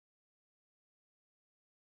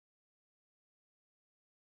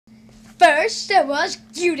first there was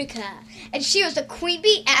Yudika, and she was the queen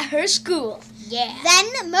bee at her school. Yeah. Then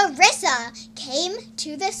Marissa came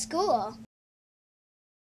to the school.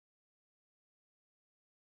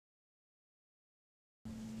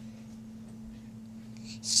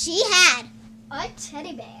 She had a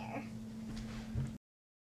teddy bear.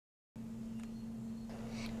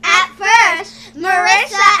 At first,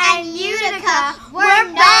 Marissa and Yudika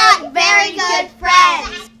were not very good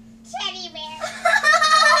friends. Teddy bear.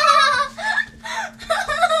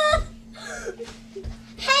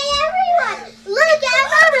 Hey everyone, look at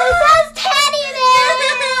Marissa's teddy bear!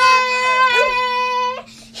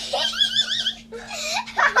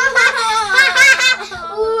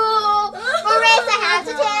 Ooh, Marissa has a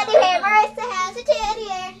teddy bear. Marissa has a teddy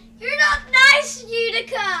bear. You're not nice,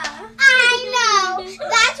 Yudika. I know.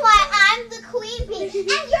 That's why I'm the queen bee, and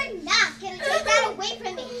you're not gonna take that away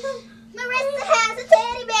from me. Marissa has a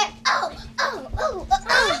teddy bear. Oh, oh, oh, oh,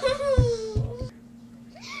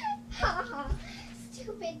 oh.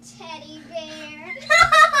 Stupid teddy bear.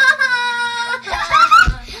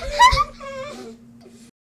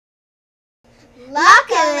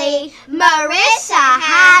 Luckily, Marissa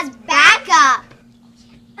has backup.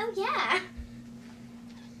 Oh, yeah.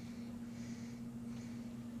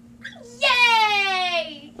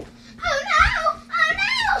 Yay! Oh no! Oh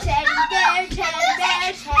no! Teddy bear, teddy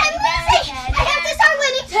bear, teddy bear, teddy I have to start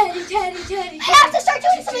winning. Teddy. I have to start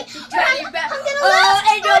doing something. Teddy bear. I'm gonna Oh,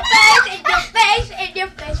 lose. in your face, in your face, in your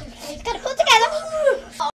face. Gotta pull together.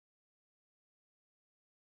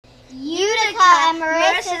 Yudika and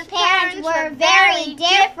Marissa's parents were very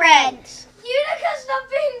different. Yudika's not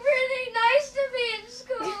being really nice to me in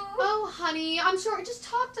school. Oh, honey, I'm sure. Just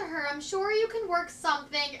talk to her. I'm sure you can work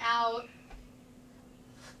something out.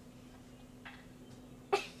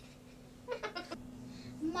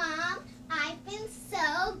 Mom, I've been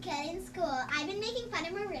so good in school. I've been making fun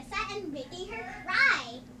of Marissa and making her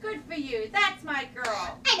cry. Good for you. That's my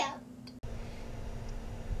girl. I know.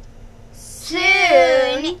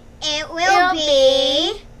 Soon it will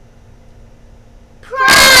be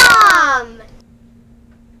prom.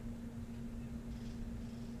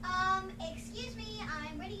 Excuse me,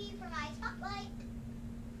 I'm ready for my spotlight.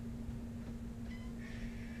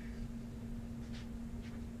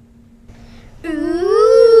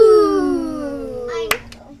 Ooh. I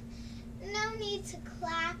know. No need to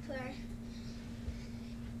clap or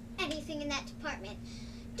anything in that department.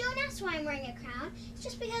 Don't ask why I'm wearing a crown. It's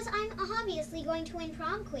just because I'm obviously going to win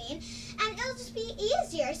prom queen, and it'll just be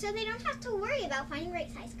easier so they don't have to worry about finding the right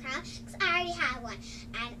size crown because I already have one.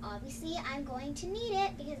 And obviously I'm going to need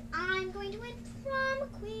it because I'm going to win prom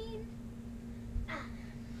queen.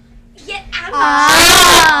 Get out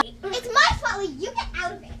of it. It's my fault. You get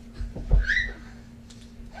out of it.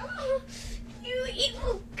 You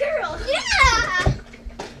evil girl. Yeah.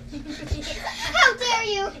 How dare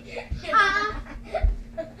you?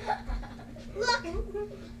 Look,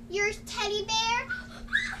 your teddy bear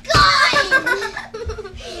gone.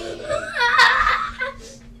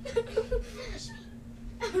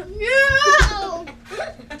 No.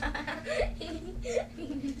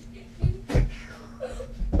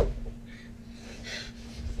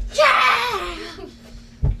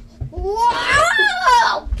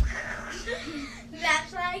 Whoa!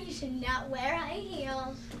 That's why you should not wear high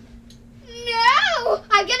heels. No!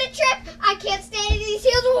 I'm gonna trip! I can't stand these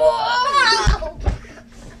heels! Whoa!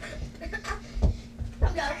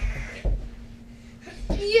 Go.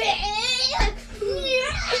 Yeah!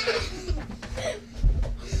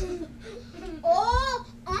 Oh!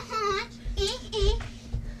 Uh-huh!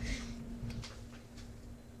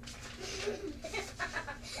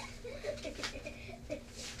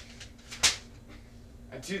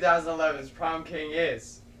 And 2011's prom king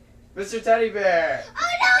is Mr. Teddy Bear. Oh no!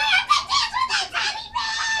 I have to dance with that teddy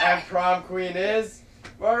bear! And prom queen is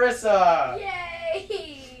Marissa.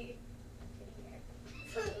 Yay!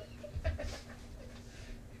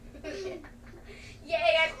 Yay!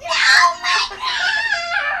 Oh my god!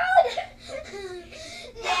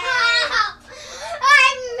 No!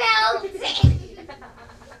 I'm melting!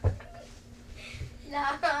 No,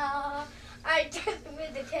 I just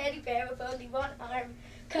with the teddy bear with only one arm,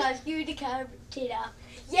 cause Yudika ripped it up.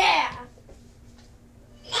 Yeah!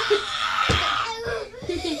 Yeah!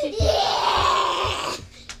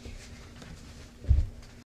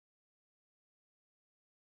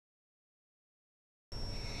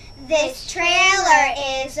 This trailer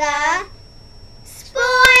is a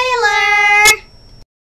spoiler!